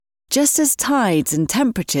Just as tides and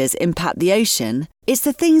temperatures impact the ocean, it's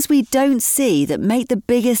the things we don't see that make the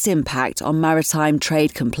biggest impact on maritime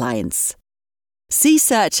trade compliance. Sea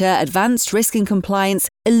Searcher Advanced Risk and Compliance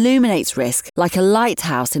illuminates risk like a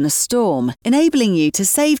lighthouse in a storm, enabling you to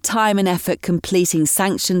save time and effort completing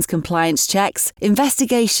sanctions compliance checks,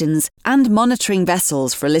 investigations, and monitoring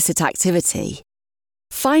vessels for illicit activity.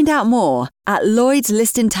 Find out more at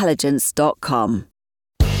lloydslistintelligence.com.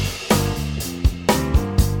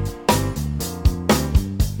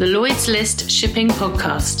 The Lloyd's List Shipping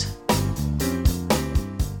Podcast.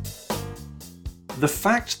 The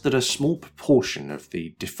fact that a small proportion of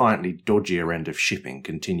the defiantly dodgier end of shipping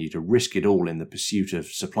continue to risk it all in the pursuit of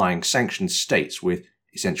supplying sanctioned states with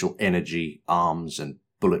essential energy, arms, and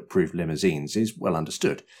bulletproof limousines is well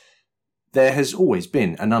understood. There has always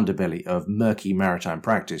been an underbelly of murky maritime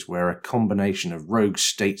practice where a combination of rogue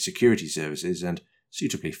state security services and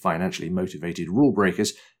suitably financially motivated rule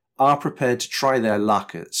breakers are prepared to try their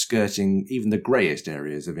luck at skirting even the greyest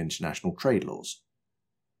areas of international trade laws.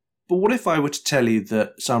 But what if I were to tell you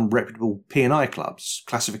that some reputable P&I clubs,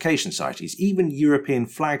 classification societies, even European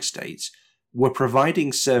flag states were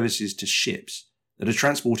providing services to ships that are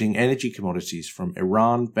transporting energy commodities from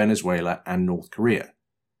Iran, Venezuela, and North Korea?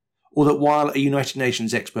 Or that while a United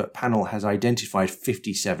Nations expert panel has identified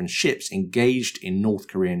 57 ships engaged in North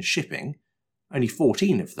Korean shipping, only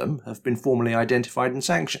 14 of them have been formally identified and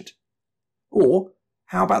sanctioned? Or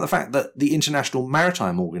how about the fact that the International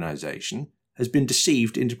Maritime Organization has been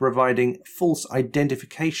deceived into providing false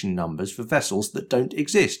identification numbers for vessels that don't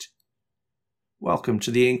exist? Welcome to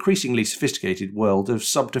the increasingly sophisticated world of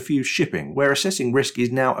subterfuge shipping, where assessing risk is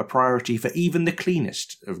now a priority for even the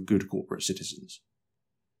cleanest of good corporate citizens.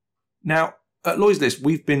 Now, at Lloyd's List,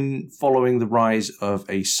 we've been following the rise of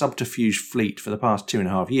a subterfuge fleet for the past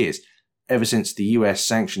 2.5 years, ever since the US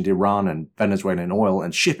sanctioned Iran and Venezuelan oil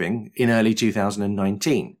and shipping in early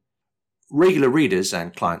 2019. Regular readers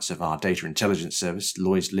and clients of our data intelligence service,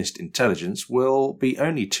 Lloyd's List Intelligence, will be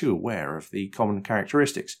only too aware of the common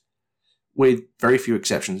characteristics. With very few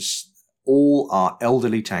exceptions, all are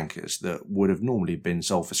elderly tankers that would have normally been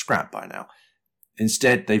sold for scrap by now.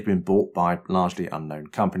 Instead, they've been bought by largely unknown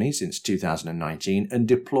companies since 2019 and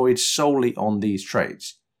deployed solely on these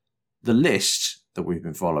trades. The list that we've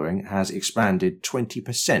been following has expanded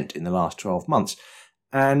 20% in the last 12 months,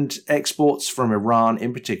 and exports from Iran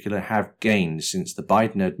in particular have gained since the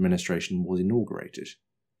Biden administration was inaugurated.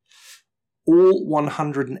 All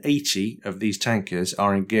 180 of these tankers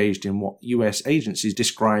are engaged in what US agencies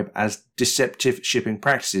describe as deceptive shipping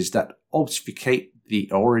practices that obfuscate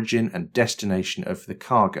the origin and destination of the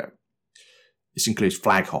cargo. This includes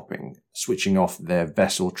flag hopping, switching off their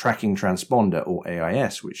vessel tracking transponder or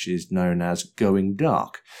AIS, which is known as going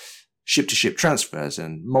dark, ship-to-ship transfers,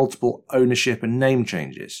 and multiple ownership and name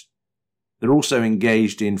changes. They're also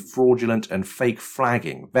engaged in fraudulent and fake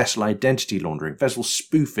flagging, vessel identity laundering, vessel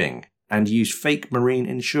spoofing, and use fake marine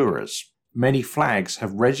insurers. Many flags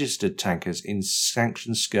have registered tankers in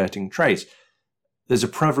sanction-skirting trades. There's a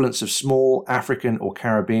prevalence of small African or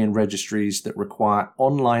Caribbean registries that require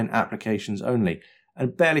online applications only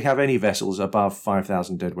and barely have any vessels above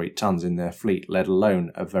 5,000 deadweight tons in their fleet, let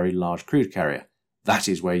alone a very large crude carrier. That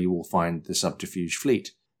is where you will find the subterfuge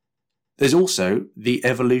fleet. There's also the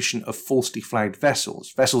evolution of falsely flagged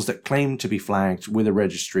vessels that claim to be flagged with a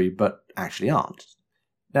registry but actually aren't.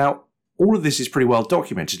 Now, all of this is pretty well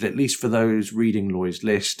documented, at least for those reading Lloyd's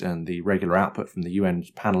List and the regular output from the UN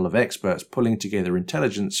panel of experts pulling together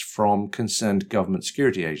intelligence from concerned government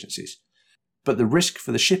security agencies. But the risk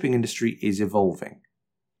for the shipping industry is evolving.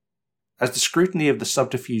 As the scrutiny of the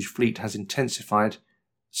subterfuge fleet has intensified,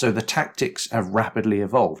 so the tactics have rapidly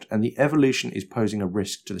evolved, and the evolution is posing a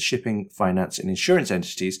risk to the shipping, finance, and insurance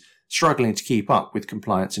entities struggling to keep up with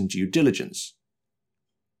compliance and due diligence.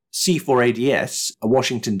 C4ADS, a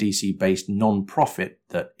Washington, D.C.-based non-profit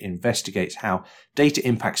that investigates how data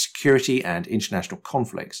impacts security and international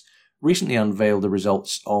conflicts, recently unveiled the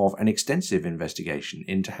results of an extensive investigation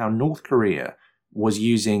into how North Korea was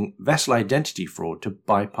using vessel identity fraud to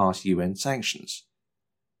bypass UN sanctions.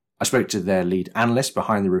 I spoke to their lead analysts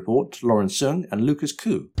behind the report, Lauren Sung and Lucas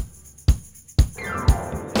Koo.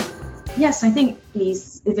 Yes, I think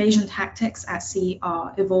these evasion tactics at sea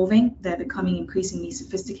are evolving. They're becoming increasingly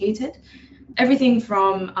sophisticated. Everything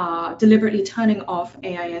from deliberately turning off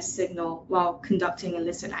AIS signal while conducting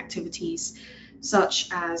illicit activities, such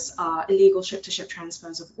as illegal ship-to-ship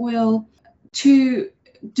transfers of oil, to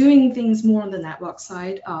doing things more on the network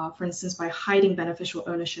side, for instance, by hiding beneficial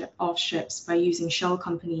ownership of ships by using shell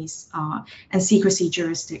companies and secrecy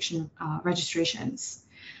jurisdiction registrations.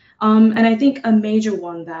 And I think a major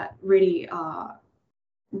one that really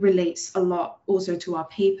relates a lot also to our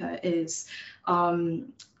paper is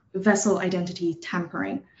vessel identity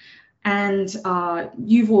tampering. And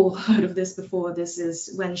you've all heard of this before. This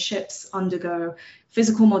is when ships undergo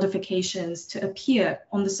physical modifications to appear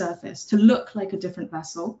on the surface, to look like a different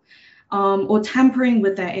vessel, or tampering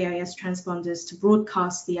with their AIS transponders to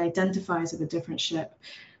broadcast the identifiers of a different ship.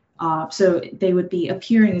 So they would be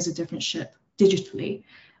appearing as a different ship digitally.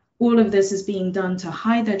 All of this is being done to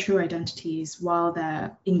hide their true identities while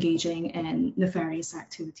they're engaging in nefarious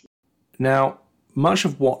activity. Now, much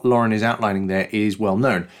of what Lauren is outlining there is well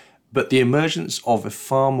known, but the emergence of a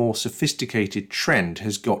far more sophisticated trend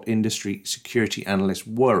has got industry security analysts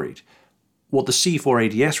worried. What the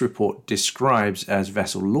C4ADS report describes as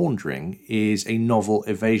vessel laundering is a novel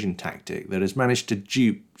evasion tactic that has managed to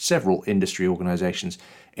dupe several industry organisations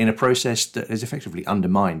in a process that has effectively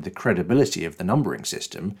undermined the credibility of the numbering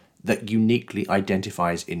system that uniquely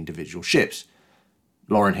identifies individual ships.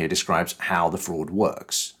 Lauren here describes how the fraud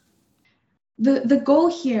works. The goal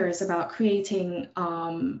here is about creating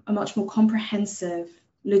a much more comprehensive,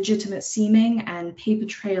 legitimate seeming and paper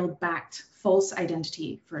trail backed false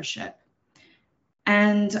identity for a ship.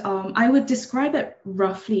 And I would describe it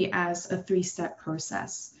roughly as a 3-step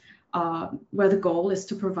process, where the goal is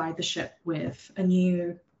to provide the ship with a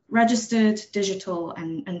new registered, digital,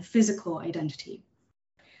 and physical identity.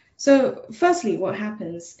 So firstly, what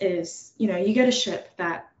happens is, you get a ship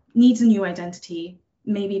that needs a new identity,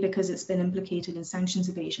 maybe because it's been implicated in sanctions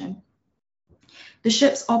evasion. The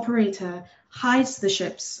ship's operator hides the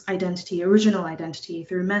ship's identity, original identity,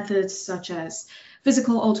 through methods such as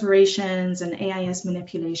physical alterations and AIS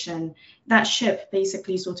manipulation. That ship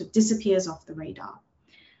basically sort of disappears off the radar.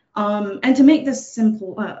 And to make this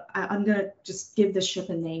simple, I'm going to just give the ship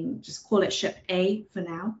a name, just call it Ship A for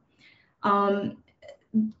now.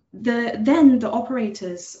 Then the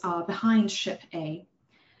operators behind Ship A,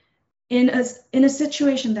 in a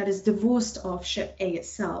situation that is divorced of Ship A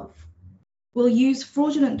itself, will use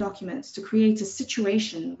fraudulent documents to create a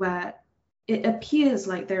situation where it appears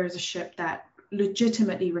like there is a ship that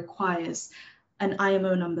legitimately requires an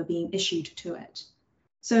IMO number being issued to it.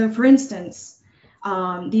 So for instance,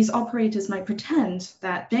 these operators might pretend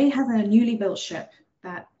that they have a newly built ship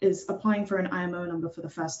that is applying for an IMO number for the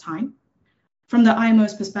first time. From the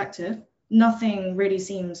IMO's perspective, nothing really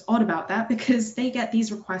seems odd about that because they get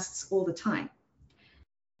these requests all the time.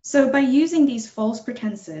 So by using these false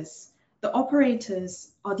pretenses, the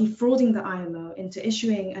operators are defrauding the IMO into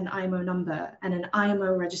issuing an IMO number and an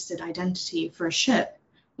IMO registered identity for a ship,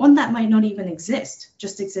 one that might not even exist,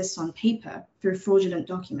 just exists on paper through fraudulent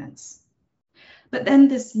documents. But then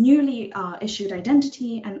this newly issued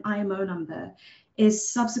identity and IMO number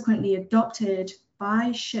is subsequently adopted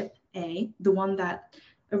by Ship A, the one that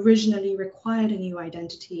originally required a new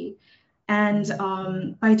identity. And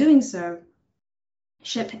by doing so,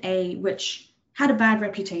 Ship A, which had a bad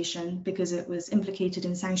reputation because it was implicated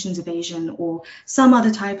in sanctions evasion or some other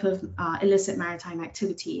type of illicit maritime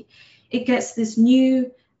activity, it gets this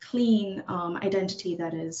new, clean identity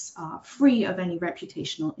that is free of any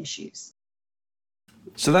reputational issues.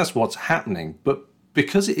 So that's what's happening, but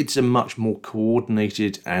because it's a much more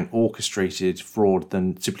coordinated and orchestrated fraud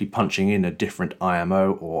than simply punching in a different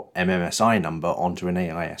IMO or MMSI number onto an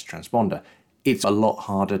AIS transponder, it's a lot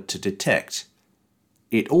harder to detect.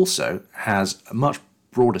 It also has a much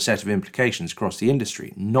broader set of implications across the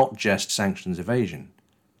industry, not just sanctions evasion.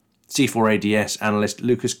 C4ADS analyst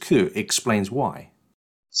Lucas Koo explains why.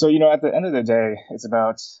 So, at the end of the day, it's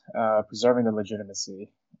about preserving the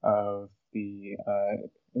legitimacy of the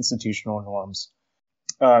institutional norms.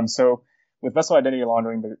 So with vessel identity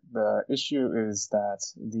laundering, the issue is that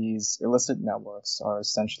these illicit networks are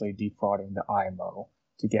essentially defrauding the IMO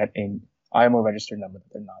to get an IMO registered number that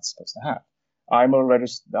they're not supposed to have.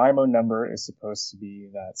 The IMO number is supposed to be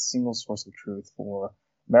that single source of truth for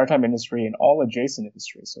maritime industry and all adjacent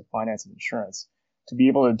industries, so finance and insurance, to be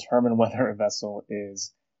able to determine whether a vessel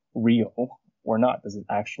is real or not. Does it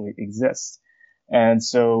actually exist? And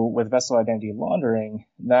so with vessel identity laundering,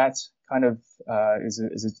 that kind of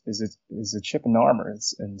is a chip in the armor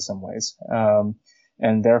in some ways.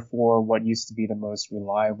 And therefore, what used to be the most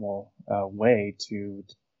reliable way to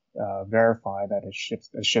verify that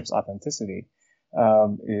a ship's authenticity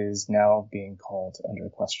is now being called under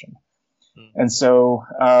question. And so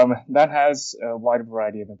that has a wide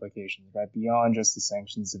variety of implications, right? Beyond just the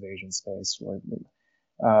sanctions evasion space,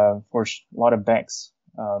 for a lot of banks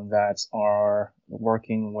that are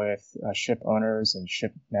working with ship owners and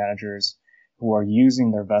ship managers who are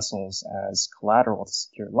using their vessels as collateral to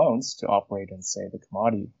secure loans to operate in, say, the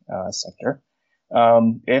commodity sector.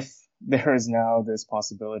 If there is now this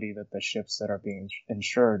possibility that the ships that are being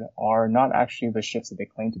insured are not actually the ships that they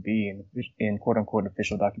claim to be in quote unquote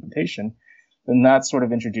official documentation, then that sort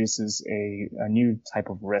of introduces a new type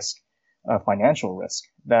of risk, financial risk,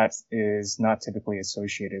 that is not typically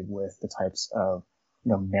associated with the types of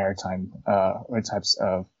maritime or types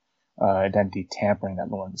of identity tampering that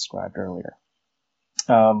Lauren described earlier.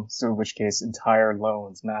 So in which case entire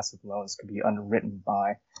loans, massive loans, could be underwritten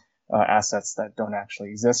by assets that don't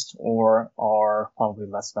actually exist or are probably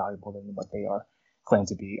less valuable than what they are claimed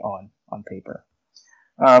to be on paper.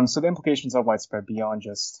 So the implications are widespread beyond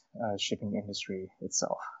just shipping industry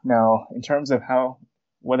itself. Now, in terms of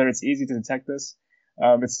whether it's easy to detect this,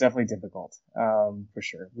 it's definitely difficult, for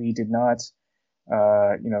sure. We did not,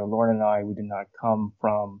 Lauren and I, we did not come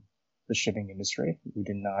from the shipping industry.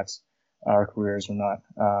 Our careers were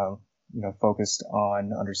not, focused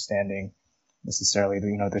on understanding necessarily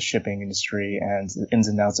the shipping industry and the ins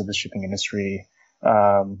and outs of the shipping industry,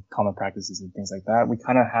 common practices and things like that. We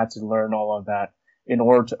kind of had to learn all of that in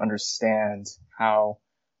order to understand how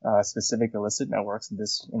specific illicit networks,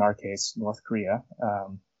 in our case, North Korea,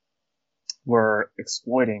 were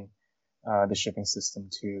exploiting the shipping system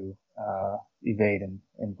to evade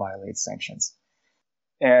and violate sanctions.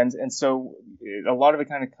 And so a lot of it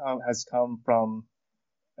kind of has come from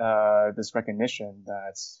this recognition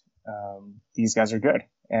that these guys are good,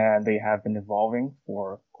 and they have been evolving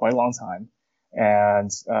for quite a long time. And,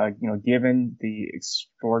 given the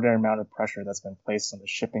extraordinary amount of pressure that's been placed on the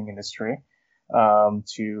shipping industry,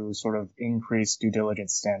 to sort of increase due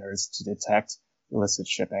diligence standards to detect illicit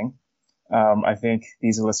shipping, I think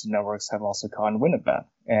these illicit networks have also caught wind of that.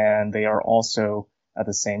 And they are also at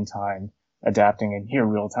the same time adapting in here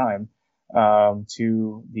real time,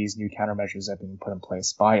 to these new countermeasures that have been put in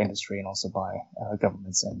place by industry and also by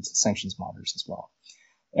governments and sanctions monitors as well.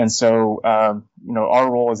 And so, our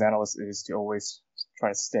role as analysts is to always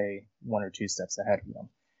try to stay one or two steps ahead of them.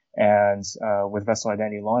 And with vessel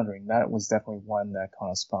identity laundering, that was definitely one that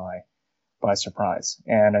caught us by surprise.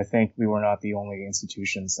 And I think we were not the only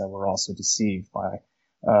institutions that were also deceived by,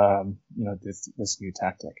 this new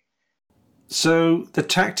tactic. So the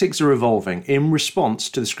tactics are evolving in response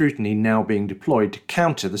to the scrutiny now being deployed to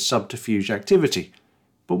counter the subterfuge activity.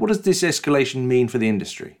 But what does this escalation mean for the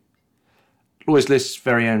industry? Lloyd's List's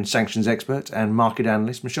very own sanctions expert and market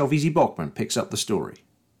analyst Michelle Vesey-Bachmann picks up the story.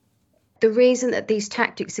 The reason that these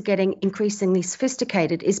tactics are getting increasingly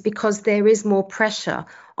sophisticated is because there is more pressure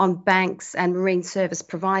on banks and marine service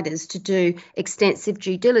providers to do extensive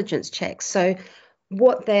due diligence checks. So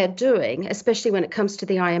what they're doing, especially when it comes to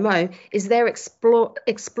the IMO, is they're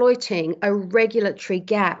exploiting a regulatory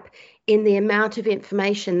gap in the amount of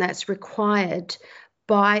information that's required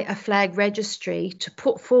by a flag registry to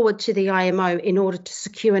put forward to the IMO in order to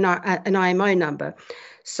secure an IMO number.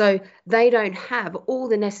 So they don't have all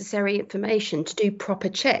the necessary information to do proper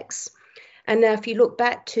checks. And now if you look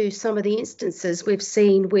back to some of the instances we've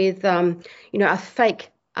seen with, a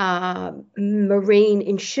fake marine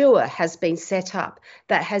insurer has been set up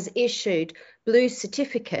that has issued blue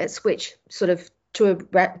certificates, which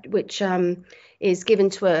is given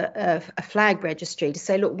to a flag registry to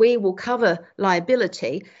say, look, we will cover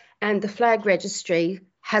liability, and the flag registry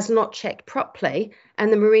has not checked properly,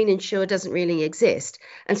 and the marine insurer doesn't really exist.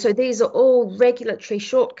 And so these are all regulatory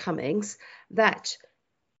shortcomings that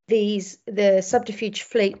the subterfuge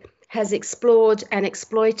fleet has explored and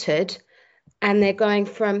exploited. And they're going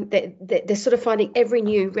they're sort of finding every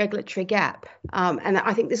new regulatory gap. And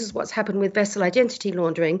I think this is what's happened with vessel identity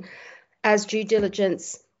laundering. As due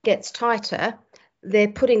diligence gets tighter, they're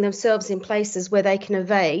putting themselves in places where they can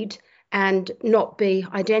evade and not be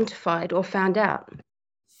identified or found out.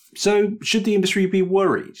 So should the industry be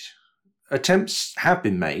worried? Attempts have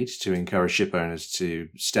been made to encourage ship owners to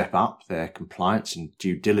step up their compliance and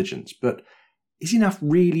due diligence, but is enough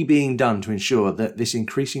really being done to ensure that this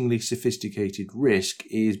increasingly sophisticated risk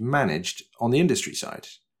is managed on the industry side?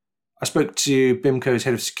 I spoke to BIMCO's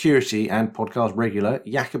head of security and podcast regular,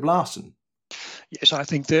 Jakob Larsen. Yes, I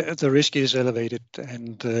think the risk is elevated,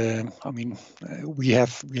 and we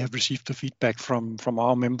have received the feedback from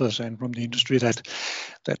our members and from the industry that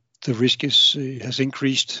the risk has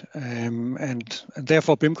increased, and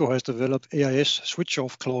therefore BIMCO has developed AIS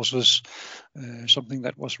switch-off clauses, something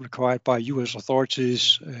that was required by U.S.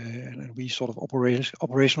 authorities, and we sort of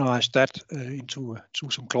operationalized that into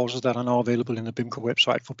some clauses that are now available in the BIMCO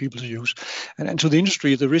website for people to use. And to the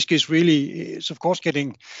industry, the risk is of course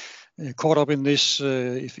getting caught up in this.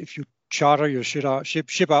 If you charter your ship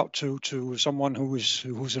out to someone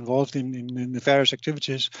who's involved in nefarious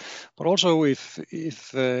activities, but also if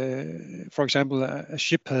for example a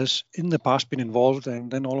ship has in the past been involved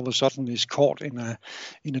and then all of a sudden is caught in a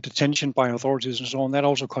detention by authorities and so on, that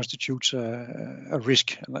also constitutes a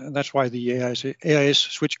risk, and that's why the AIS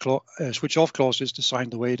switch off clause is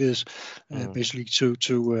designed the way it is, basically to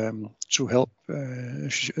help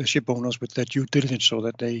ship owners with their due diligence so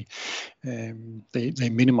that they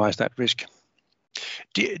minimize that risk.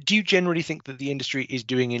 Do you generally think that the industry is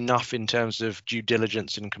doing enough in terms of due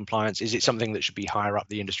diligence and compliance? Is it something that should be higher up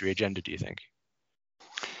the industry agenda, do you think?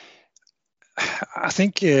 I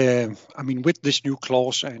think, with this new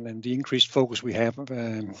clause and the increased focus we have,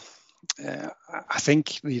 I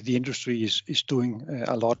think the industry is doing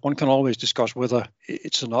a lot. One can always discuss whether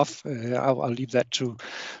it's enough. I'll leave that to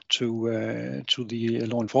the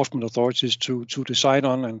law enforcement authorities to decide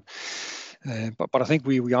on. And but I think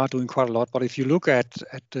we are doing quite a lot. But if you look at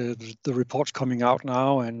the reports coming out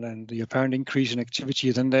now and the apparent increase in activity,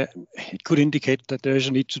 then it could indicate that there is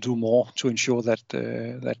a need to do more to ensure that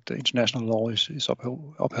that international law is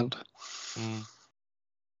upheld.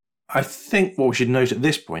 I think what we should note at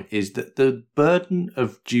this point is that the burden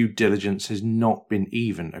of due diligence has not been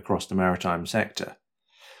even across the maritime sector.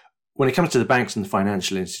 When it comes to the banks and the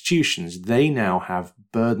financial institutions, they now have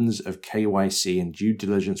burdens of KYC and due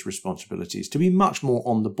diligence responsibilities to be much more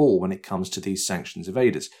on the ball when it comes to these sanctions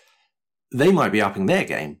evaders. They might be upping their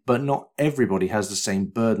game, but not everybody has the same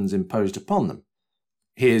burdens imposed upon them.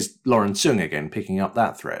 Here's Lauren Sung again picking up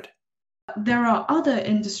that thread. There are other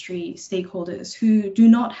industry stakeholders who do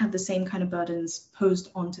not have the same kind of burdens posed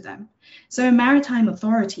onto them. So maritime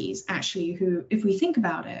authorities, actually, who, if we think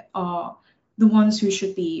about it, are the ones who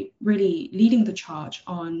should be really leading the charge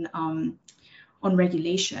on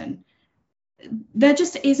regulation. There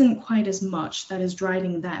just isn't quite as much that is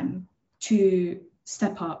driving them to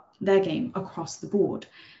step up their game across the board.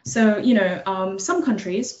 So, some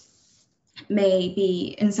countries may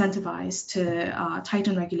be incentivized to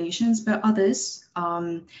tighten regulations, but others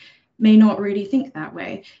may not really think that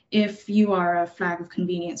way. If you are a flag of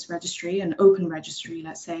convenience registry, an open registry,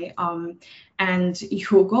 let's say, and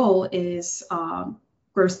your goal is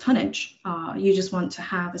gross tonnage, you just want to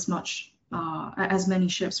have as many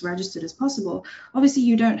ships registered as possible. Obviously,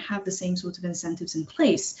 you don't have the same sort of incentives in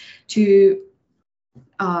place to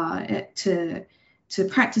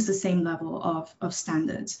practice the same level of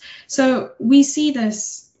standards. So we see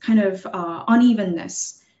this kind of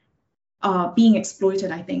unevenness being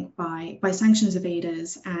exploited, I think, by sanctions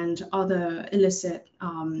evaders and other illicit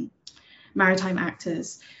maritime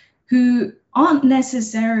actors who aren't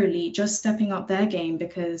necessarily just stepping up their game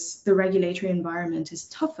because the regulatory environment is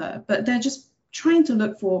tougher, but they're just trying to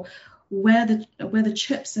look for where the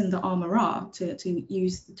chips in the armor are, to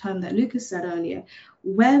use the term that Lucas said earlier.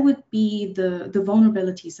 Where would be the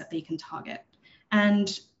vulnerabilities that they can target?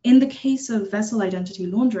 And in the case of vessel identity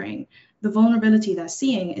laundering, the vulnerability they're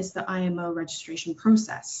seeing is the IMO registration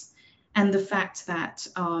process, and the fact that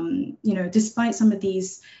despite some of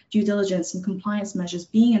these due diligence and compliance measures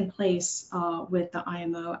being in place with the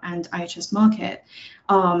IMO and IHS Markit,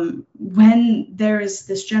 when there is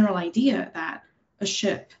this general idea that a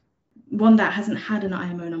ship, one that hasn't had an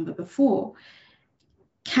IMO number before,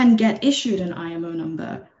 can get issued an IMO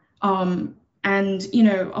number. And,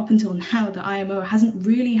 up until now, the IMO hasn't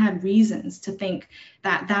really had reasons to think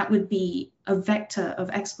that that would be a vector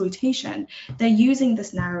of exploitation. They're using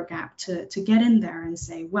this narrow gap to get in there and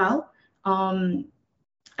say, well,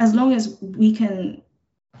 as long as we can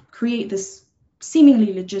create this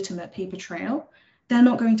seemingly legitimate paper trail, they're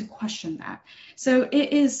not going to question that. So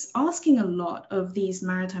it is asking a lot of these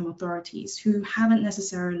maritime authorities who haven't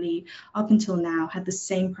necessarily, up until now, had the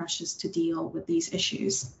same pressures to deal with these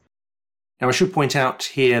issues. Now, I should point out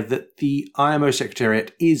here that the IMO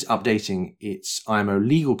Secretariat is updating its IMO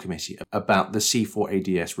Legal Committee about the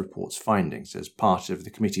C4ADS report's findings as part of the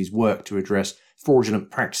committee's work to address fraudulent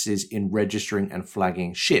practices in registering and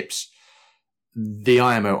flagging ships. The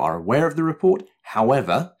IMO are aware of the report.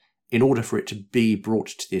 However, in order for it to be brought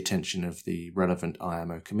to the attention of the relevant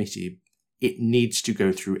IMO committee, it needs to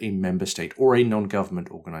go through a member state or a non-government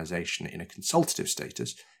organisation in a consultative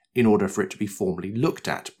status in order for it to be formally looked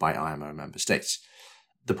at by IMO member states.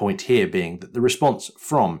 The point here being that the response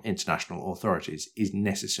from international authorities is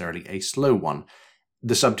necessarily a slow one.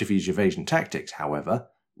 The subterfuge evasion tactics, however,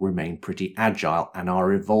 remain pretty agile and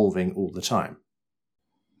are evolving all the time.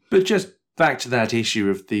 But just back to that issue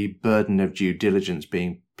of the burden of due diligence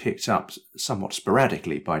being picked up somewhat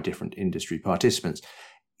sporadically by different industry participants.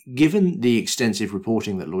 Given the extensive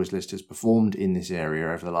reporting that Lloyd's List has performed in this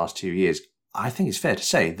area over the last 2 years, I think it's fair to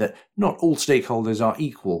say that not all stakeholders are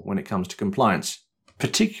equal when it comes to compliance,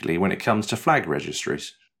 particularly when it comes to flag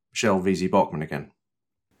registries. Michelle Vesey-Bachmann again.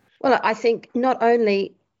 Well, I think not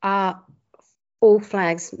only are all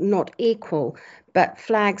flags not equal, but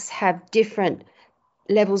flags have different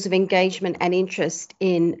levels of engagement and interest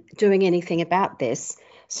in doing anything about this.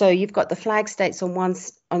 So you've got the flag states on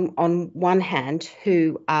one hand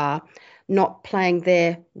who are not playing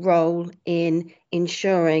their role in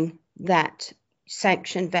ensuring that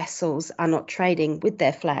sanctioned vessels are not trading with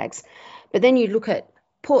their flags. But then you look at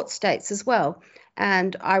port states as well.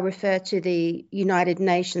 And I refer to the United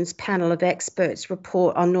Nations Panel of Experts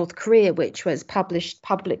report on North Korea, which was published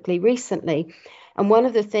publicly recently. And one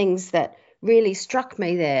of the things that really struck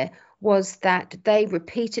me there was that they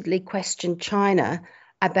repeatedly questioned China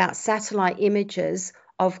about satellite images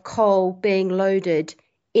of coal being loaded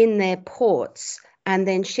in their ports and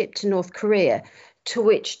then shipped to North Korea, to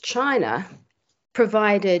which China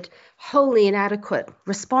provided wholly inadequate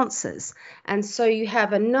responses. And so you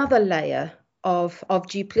have another layer of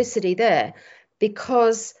duplicity there,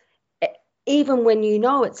 because even when you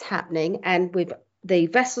know it's happening and with the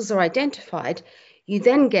vessels are identified, you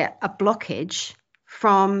then get a blockage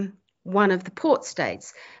from one of the port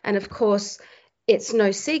states. And of course, it's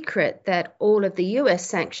no secret that all of the US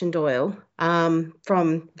sanctioned oil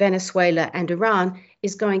from Venezuela and Iran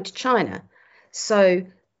is going to China. So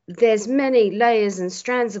there's many layers and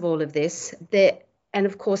strands of all of this. And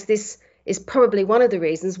of course, this is probably one of the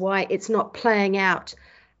reasons why it's not playing out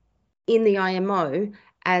in the IMO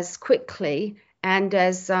as quickly and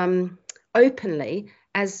as openly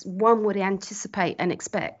as one would anticipate and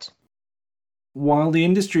expect. While the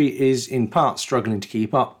industry is in part struggling to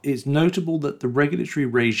keep up, it's notable that the regulatory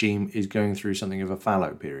regime is going through something of a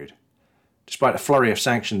fallow period. Despite a flurry of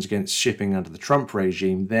sanctions against shipping under the Trump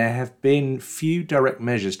regime, there have been few direct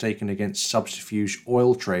measures taken against subterfuge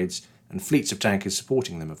oil trades and fleets of tankers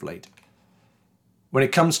supporting them of late. When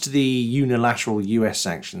it comes to the unilateral US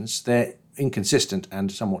sanctions, their inconsistent and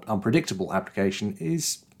somewhat unpredictable application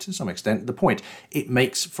is, to some extent, the point. It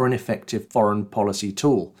makes for an effective foreign policy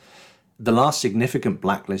tool. The last significant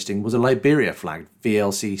blacklisting was a Liberia-flagged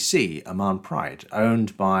VLCC, Oman Pride,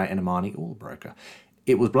 owned by an Omani oil broker.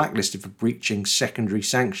 It was blacklisted for breaching secondary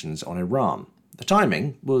sanctions on Iran. The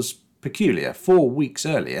timing was peculiar. 4 weeks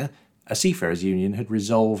earlier, a seafarers' union had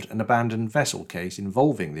resolved an abandoned vessel case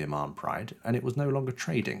involving the Oman Pride, and it was no longer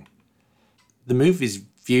trading. The move is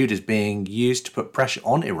viewed as being used to put pressure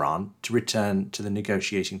on Iran to return to the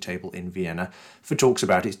negotiating table in Vienna for talks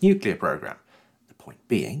about its nuclear program. The point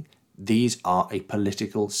being, these are a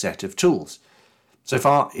political set of tools. So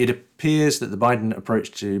far, it appears that the Biden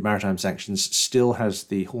approach to maritime sanctions still has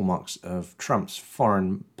the hallmarks of Trump's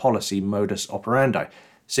foreign policy modus operandi,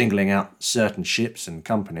 singling out certain ships and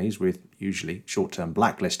companies with usually short-term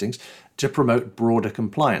blacklistings to promote broader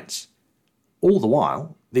compliance. All the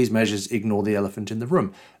while, these measures ignore the elephant in the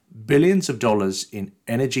room. Billions of dollars in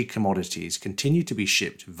energy commodities continue to be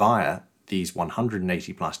shipped via these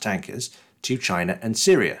 180-plus tankers to China and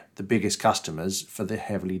Syria, the biggest customers for the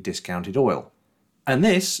heavily discounted oil. And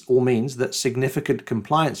this all means that significant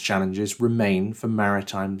compliance challenges remain for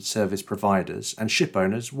maritime service providers and ship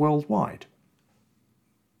owners worldwide.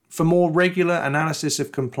 For more regular analysis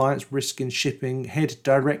of compliance risk in shipping, head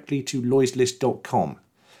directly to LoysList.com.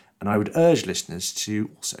 And I would urge listeners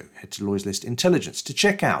to also head to Lloyd's List Intelligence to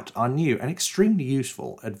check out our new and extremely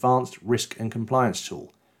useful advanced risk and compliance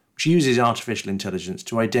tool, which uses artificial intelligence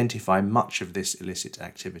to identify much of this illicit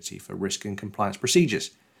activity for risk and compliance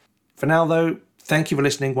procedures. For now, though, thank you for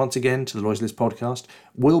listening once again to the Lloyd's List podcast.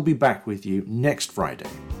 We'll be back with you next Friday.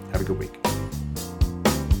 Have a good week.